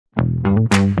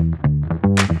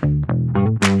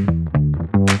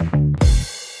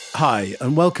Hi,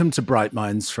 and welcome to Bright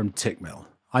Minds from Tickmill.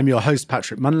 I'm your host,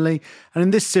 Patrick Munnelly, and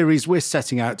in this series, we're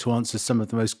setting out to answer some of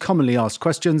the most commonly asked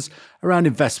questions around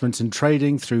investment and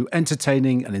trading through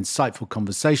entertaining and insightful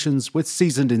conversations with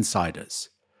seasoned insiders.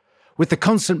 With the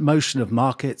constant motion of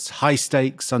markets, high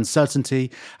stakes, uncertainty,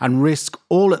 and risk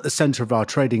all at the centre of our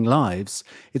trading lives,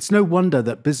 it's no wonder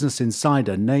that Business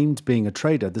Insider named being a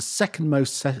trader the second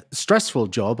most stressful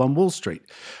job on Wall Street,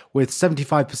 with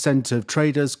 75% of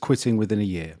traders quitting within a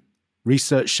year.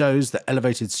 Research shows that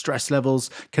elevated stress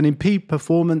levels can impede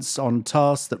performance on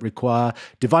tasks that require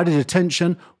divided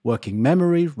attention, working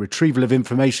memory, retrieval of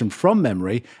information from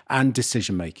memory, and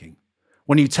decision-making.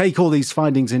 When you take all these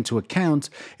findings into account,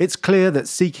 it's clear that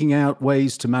seeking out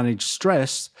ways to manage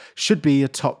stress should be a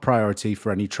top priority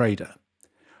for any trader.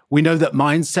 We know that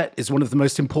mindset is one of the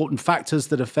most important factors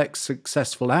that affects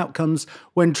successful outcomes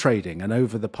when trading, and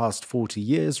over the past 40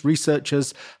 years,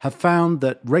 researchers have found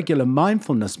that regular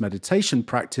mindfulness meditation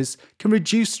practice can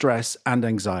reduce stress and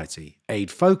anxiety,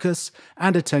 aid focus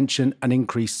and attention, and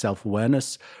increase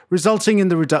self-awareness, resulting in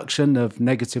the reduction of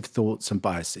negative thoughts and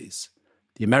biases.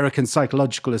 The American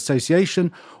Psychological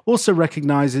Association also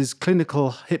recognizes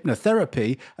clinical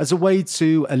hypnotherapy as a way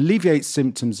to alleviate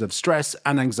symptoms of stress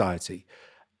and anxiety,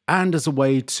 and as a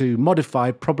way to modify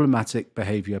problematic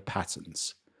behavior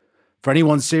patterns. For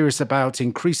anyone serious about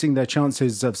increasing their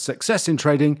chances of success in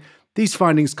trading, these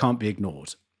findings can't be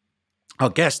ignored. Our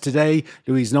guest today,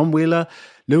 Louise Nonweiler.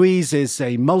 Louise is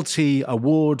a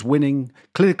multi-award-winning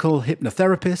clinical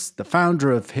hypnotherapist, the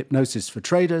founder of Hypnosis for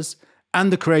Traders, and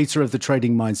the creator of the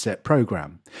Trading Mindset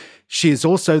program. She is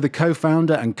also the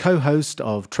co-founder and co-host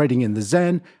of Trading in the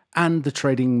Zen and the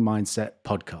Trading Mindset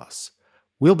podcast.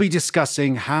 We'll be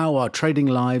discussing how our trading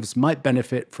lives might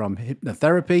benefit from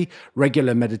hypnotherapy,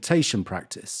 regular meditation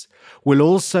practice. We'll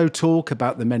also talk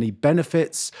about the many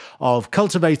benefits of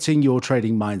cultivating your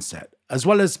trading mindset, as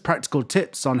well as practical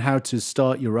tips on how to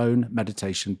start your own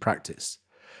meditation practice.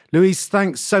 Louise,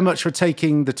 thanks so much for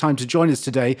taking the time to join us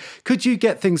today. Could you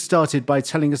get things started by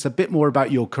telling us a bit more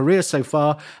about your career so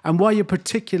far and why you're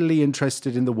particularly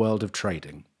interested in the world of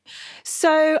trading?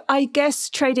 So I guess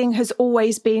trading has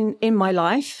always been in my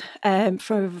life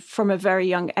from a very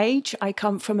young age. I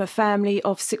come from a family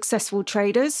of successful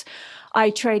traders. I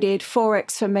traded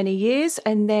Forex for many years,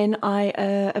 and then I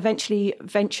eventually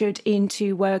ventured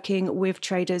into working with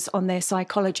traders on their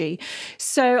psychology.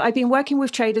 So I've been working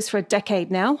with traders for a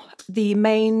decade now. The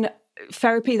main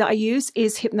therapy that I use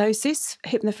is hypnosis,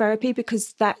 hypnotherapy,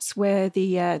 because that's where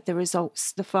the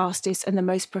results, the fastest and the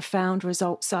most profound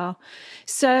results are.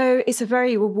 So it's a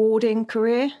very rewarding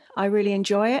career. I really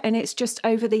enjoy it, and it's just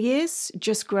over the years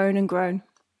just grown and grown.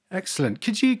 Excellent.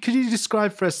 Could you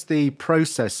describe for us the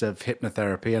process of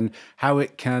hypnotherapy and how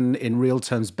it can, in real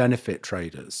terms, benefit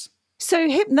traders? So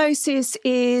hypnosis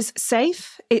is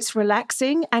safe, it's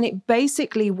relaxing, and it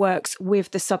basically works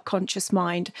with the subconscious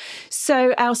mind.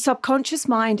 So our subconscious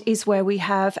mind is where we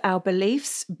have our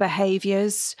beliefs,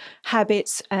 behaviors,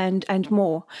 habits, and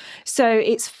more. So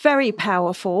it's very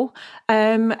powerful.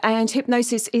 And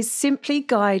hypnosis is simply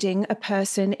guiding a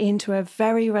person into a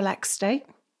very relaxed state,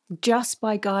 just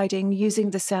by guiding, using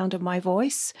the sound of my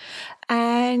voice.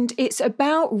 And it's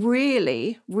about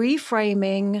really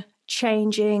reframing,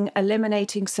 changing,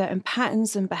 eliminating certain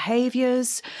patterns and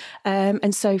behaviors,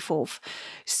 and so forth.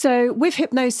 So with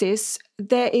hypnosis,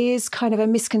 there is kind of a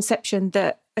misconception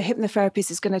that a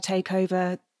hypnotherapist is going to take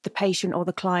over the patient or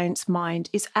the client's mind.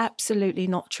 It's absolutely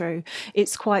not true.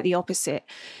 It's quite the opposite.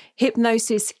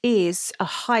 Hypnosis is a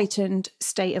heightened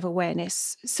state of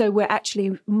awareness. So we're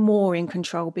actually more in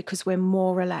control because we're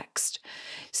more relaxed.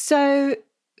 So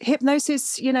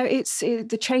hypnosis,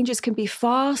 the changes can be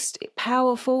fast,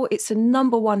 powerful. It's a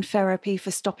number one therapy for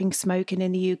stopping smoking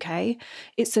in the UK.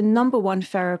 It's a number one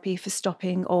therapy for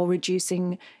stopping or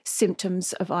reducing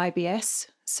symptoms of IBS.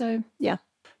 So, yeah.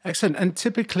 Excellent. And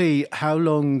typically, how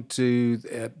long do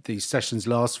these sessions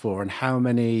last for, and how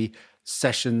many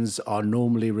sessions are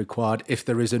normally required, if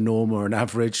there is a norm or an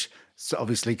average? So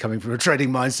obviously, coming from a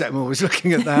trading mindset, I'm always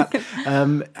looking at that.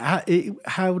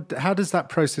 How does that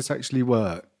process actually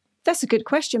work? That's a good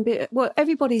question. But, well,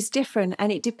 everybody's different,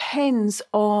 and it depends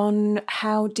on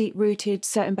how deep-rooted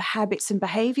certain habits and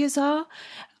behaviors are.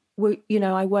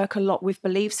 I work a lot with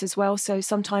beliefs as well. So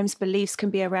sometimes beliefs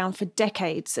can be around for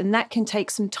decades, and that can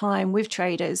take some time with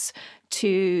traders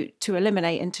to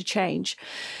eliminate and to change.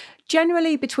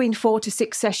 Generally, between 4 to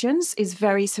 6 sessions is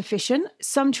very sufficient.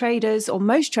 Some traders, or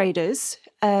most traders,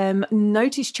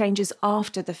 notice changes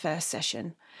after the first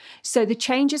session. So the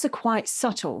changes are quite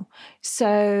subtle.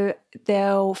 So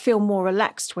they'll feel more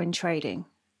relaxed when trading.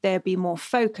 They'll be more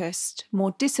focused,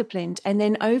 more disciplined. And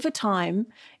then over time,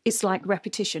 it's like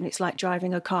repetition. It's like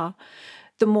driving a car.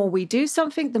 The more we do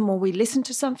something, the more we listen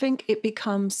to something, it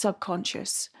becomes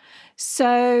subconscious.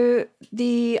 So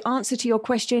the answer to your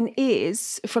question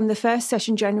is, from the first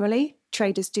session generally,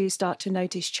 traders do start to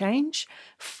notice change.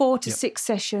 4 to 6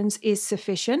 sessions is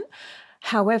sufficient.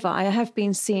 However, I have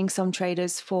been seeing some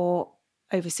traders for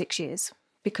over 6 years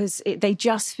because they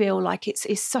just feel like it's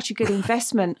such a good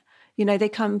investment. You know,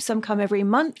 some come every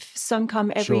month, some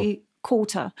come every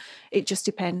quarter. It just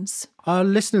depends. Our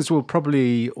listeners will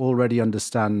probably already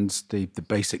understand the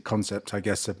basic concept, I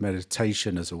guess, of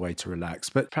meditation as a way to relax,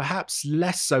 but perhaps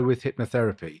less so with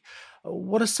hypnotherapy.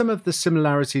 What are some of the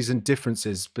similarities and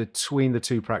differences between the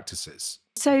two practices?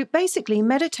 So basically,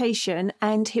 meditation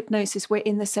and hypnosis, we're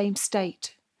in the same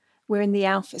state. We're in the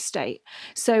alpha state.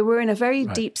 So we're in a very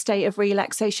deep state of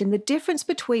relaxation. The difference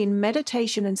between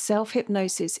meditation and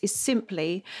self-hypnosis is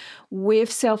simply,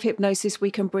 with self-hypnosis,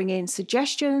 we can bring in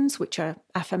suggestions, which are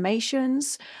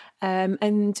affirmations,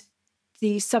 and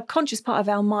the subconscious part of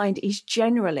our mind is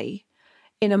generally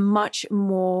in a much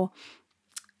more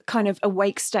kind of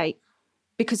awake state,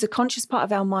 because the conscious part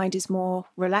of our mind is more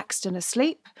relaxed and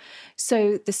asleep.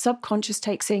 So the subconscious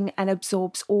takes in and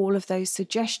absorbs all of those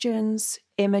suggestions,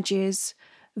 images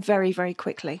very, very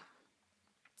quickly.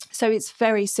 So it's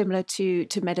very similar to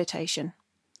meditation.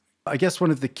 I guess one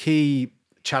of the key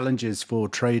challenges for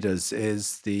traders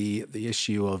is the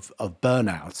issue of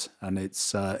burnout, and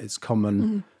it's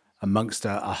common amongst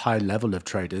a high level of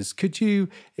traders. Could you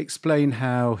explain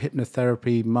how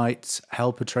hypnotherapy might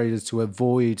help a trader to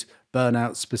avoid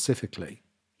burnout specifically?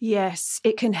 Yes,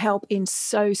 it can help in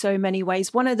so many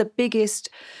ways. One of the biggest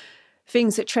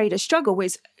things that traders struggle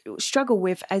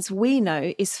with, as we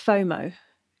know, is FOMO.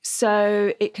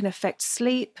 So it can affect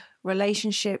sleep,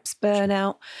 relationships,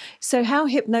 burnout. So how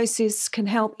hypnosis can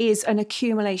help is an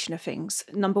accumulation of things.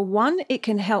 Number one, it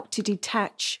can help to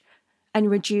detach and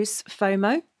reduce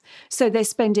FOMO. So they're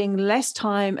spending less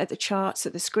time at the charts,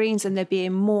 at the screens, and they're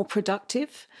being more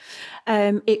productive.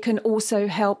 It can also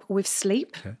help with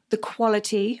sleep, the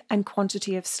quality and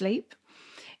quantity of sleep.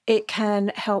 It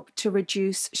can help to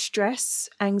reduce stress,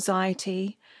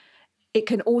 anxiety. It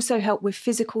can also help with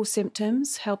physical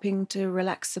symptoms, helping to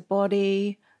relax the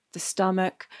body, the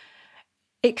stomach.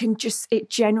 It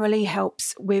generally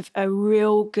helps with a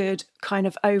real good kind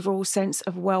of overall sense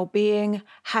of well-being,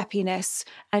 happiness,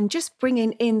 and just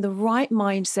bringing in the right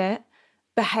mindset,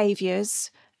 behaviors,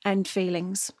 and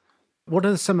feelings. What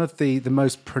are some of the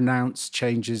most pronounced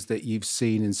changes that you've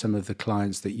seen in some of the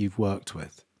clients that you've worked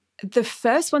with? The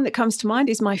first one that comes to mind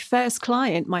is my first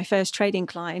client, my first trading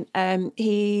client.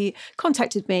 He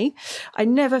contacted me. I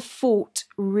never thought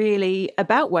really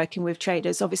about working with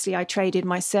traders. Obviously, I traded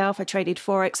myself. I traded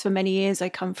Forex for many years. I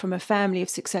come from a family of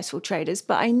successful traders,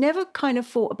 but I never kind of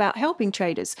thought about helping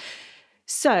traders.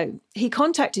 So he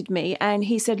contacted me and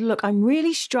he said, look, I'm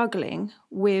really struggling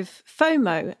with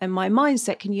FOMO and my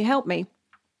mindset. Can you help me?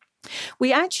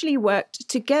 We actually worked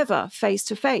together face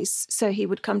to face. So he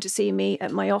would come to see me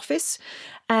at my office,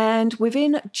 and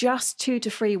within just 2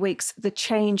 to 3 weeks, the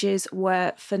changes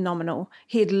were phenomenal.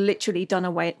 He had literally done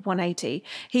a 180.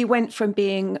 He went from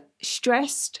being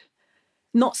stressed,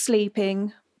 not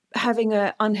sleeping, having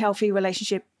an unhealthy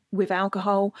relationship with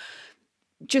alcohol,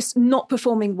 just not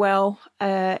performing well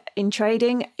in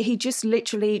trading. He just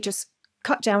literally just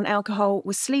cut down alcohol,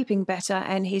 was sleeping better,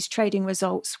 and his trading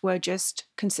results were just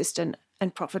consistent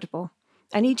and profitable.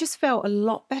 And he just felt a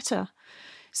lot better.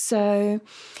 So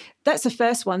that's the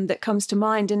first one that comes to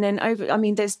mind. And then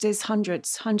there's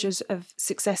hundreds of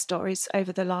success stories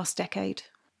over the last decade.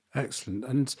 Excellent.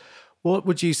 And what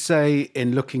would you say,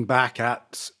 in looking back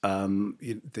at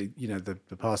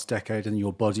the past decade and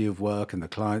your body of work and the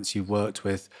clients you've worked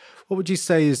with, what would you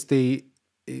say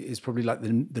is probably like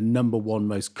the number one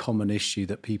most common issue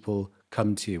that people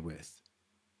come to you with?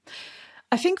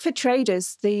 I think for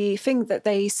traders, the thing that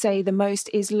they say the most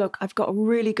is, look, I've got a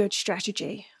really good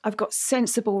strategy. I've got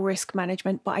sensible risk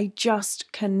management, but I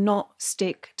just cannot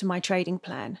stick to my trading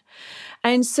plan.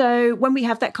 And so when we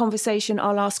have that conversation,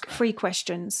 I'll ask 3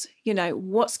 questions. You know,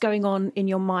 what's going on in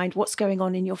your mind? What's going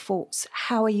on in your thoughts?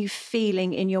 How are you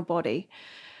feeling in your body?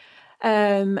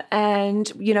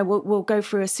 And, you know, we'll go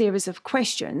through a series of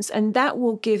questions, and that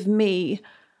will give me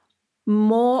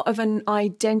more of an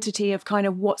identity of kind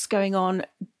of what's going on.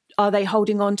 Are they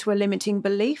holding on to a limiting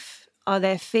belief? are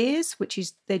their fears, which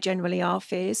is there generally are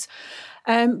fears.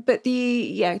 But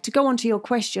to go on to your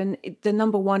question, the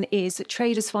number one is that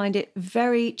traders find it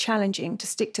very challenging to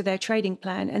stick to their trading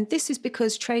plan. And this is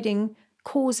because trading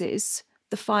causes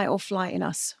the fight or flight in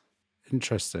us.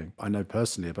 Interesting. I know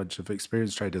personally a bunch of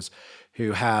experienced traders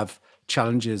who have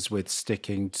challenges with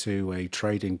sticking to a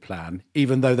trading plan,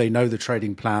 even though they know the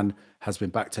trading plan has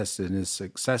been backtested and is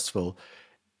successful.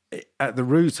 At the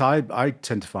root, I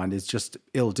tend to find is just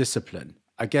ill discipline.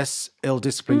 I guess ill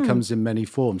discipline comes in many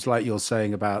forms, like you're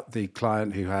saying about the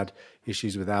client who had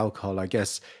issues with alcohol. I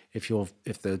guess if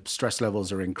the stress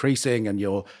levels are increasing and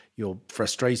you're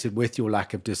frustrated with your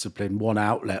lack of discipline, one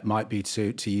outlet might be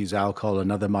to use alcohol,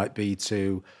 another might be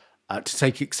to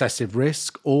take excessive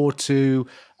risk, or to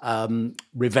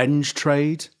revenge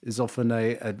trade is often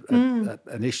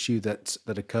an issue that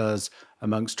occurs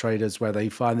amongst traders, where they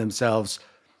find themselves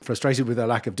frustrated with their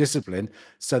lack of discipline,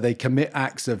 so they commit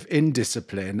acts of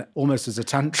indiscipline almost as a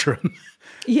tantrum.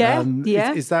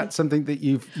 Is that something that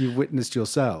you've witnessed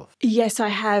yourself? Yes, I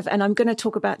have. And I'm going to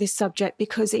talk about this subject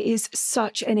because it is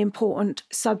such an important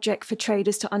subject for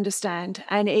traders to understand.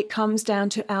 And it comes down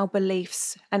to our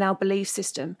beliefs and our belief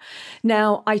system.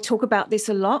 Now, I talk about this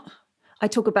a lot. I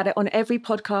talk about it on every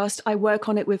podcast. I work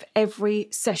on it with every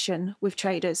session with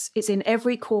traders. It's in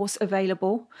every course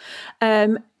available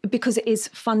because it is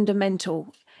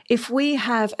fundamental. If we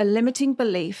have a limiting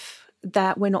belief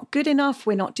that we're not good enough,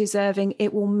 we're not deserving,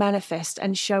 it will manifest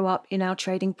and show up in our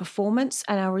trading performance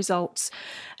and our results.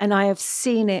 And I have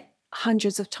seen it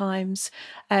hundreds of times.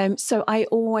 So I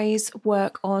always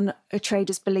work on a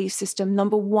trader's belief system.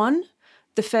 Number one,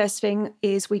 the first thing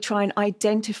is we try and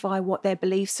identify what their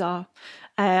beliefs are.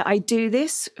 I do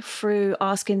this through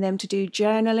asking them to do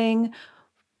journaling.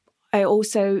 I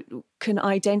also can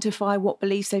identify what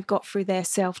beliefs they've got through their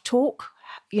self-talk,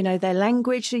 their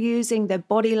language they're using, their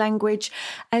body language.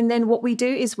 And then what we do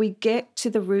is we get to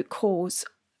the root cause,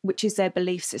 which is their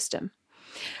belief system.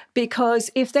 Because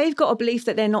if they've got a belief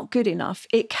that they're not good enough,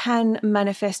 it can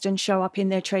manifest and show up in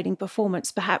their trading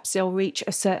performance. Perhaps they'll reach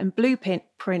a certain blueprint.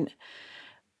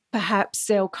 Perhaps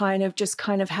they'll kind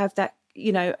of have that,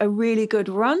 a really good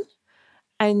run.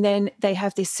 And then they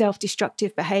have this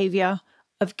self-destructive behavior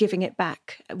of giving it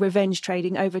back, revenge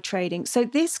trading, over trading. So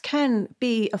this can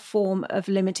be a form of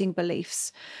limiting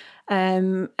beliefs.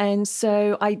 And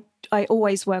so I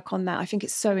always work on that. I think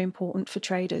it's so important for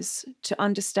traders to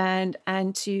understand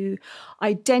and to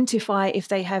identify if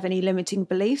they have any limiting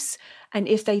beliefs. And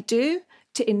if they do,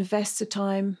 to invest the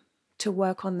time to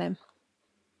work on them.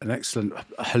 An excellent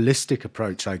holistic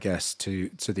approach, I guess,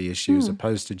 to the issue, as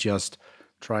opposed to just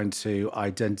trying to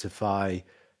identify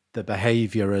the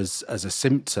behavior as a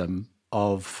symptom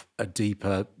of a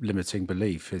deeper limiting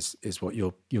belief is what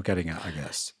you're getting at, I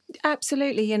guess.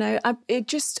 Absolutely.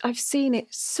 I've seen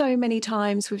it so many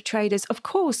times with traders. Of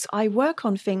course, I work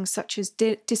on things such as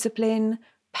discipline,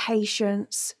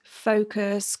 patience,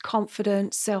 focus,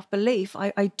 confidence, self-belief.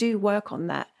 I do work on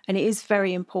that. And it is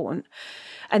very important.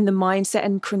 And the mindset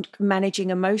and managing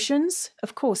emotions,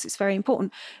 of course, it's very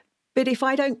important. But if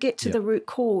I don't get to the root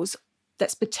cause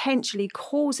that's potentially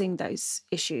causing those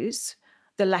issues,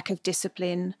 the lack of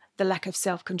discipline, the lack of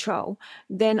self-control,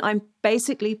 then I'm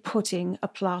basically putting a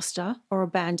plaster or a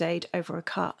Band-Aid over a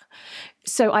cut.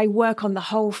 So I work on the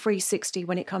whole 360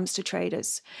 when it comes to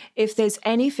traders. If there's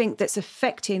anything that's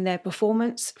affecting their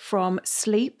performance, from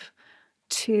sleep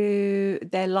to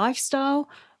their lifestyle,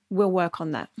 we'll work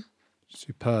on that.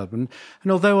 Superb. And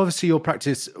although obviously your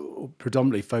practice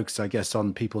predominantly focuses, I guess,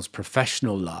 on people's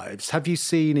professional lives, have you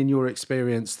seen in your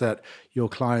experience that your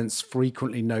clients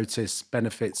frequently notice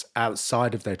benefits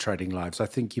outside of their trading lives? I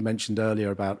think you mentioned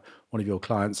earlier about one of your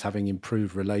clients having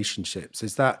improved relationships.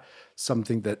 Is that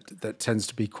something that tends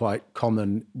to be quite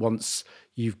common once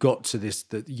you've got to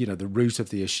the root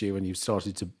of the issue, and you've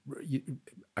started to,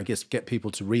 I guess, get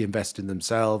people to reinvest in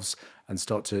themselves and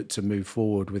start to move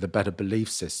forward with a better belief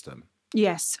system?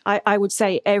 Yes, I would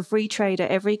say every trader,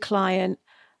 every client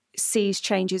sees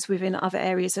changes within other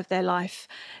areas of their life.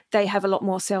 They have a lot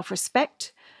more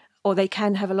self-respect, or they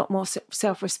can have a lot more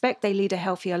self-respect. They lead a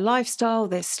healthier lifestyle.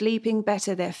 They're sleeping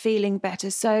better. They're feeling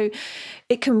better. So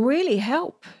it can really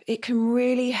help. It can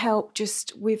really help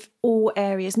just with all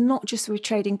areas, not just with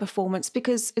trading performance,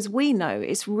 because as we know,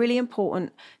 it's really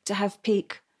important to have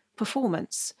peak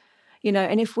performance,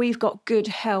 and if we've got good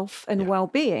health and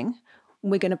well-being,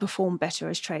 we're going to perform better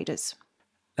as traders.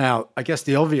 Now, I guess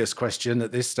the obvious question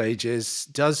at this stage is,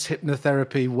 does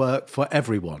hypnotherapy work for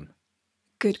everyone?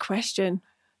 Good question.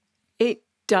 It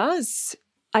does.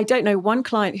 I don't know one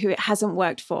client who it hasn't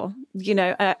worked for.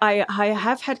 I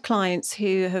have had clients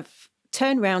who have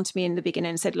turned around to me in the beginning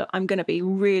and said, look, I'm going to be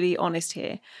really honest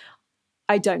here.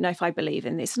 I don't know if I believe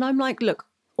in this. And I'm like, look,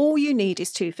 all you need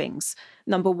is two things.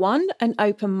 Number one, an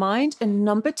open mind. And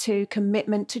number two,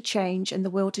 commitment to change and the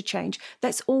will to change.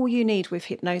 That's all you need with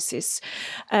hypnosis.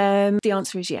 The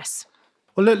answer is yes.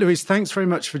 Well, look, Louise, thanks very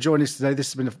much for joining us today. This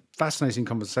has been a fascinating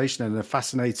conversation and a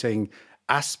fascinating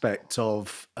aspect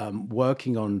of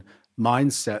working on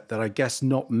mindset that I guess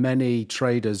not many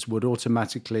traders would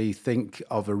automatically think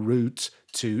of a route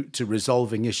to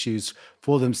resolving issues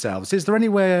for themselves. Is there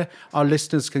anywhere our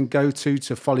listeners can go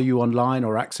to follow you online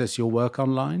or access your work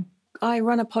online? I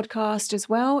run a podcast as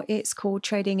well. It's called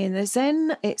Trading in the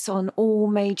Zen. It's on all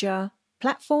major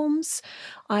platforms.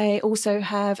 I also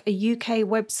have a UK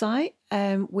website,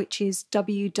 which is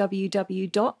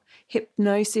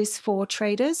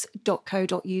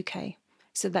www.hypnosisfortraders.co.uk.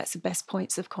 So that's the best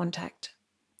points of contact.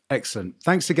 Excellent.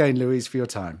 Thanks again, Louise, for your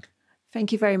time.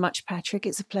 Thank you very much, Patrick.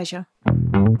 It's a pleasure.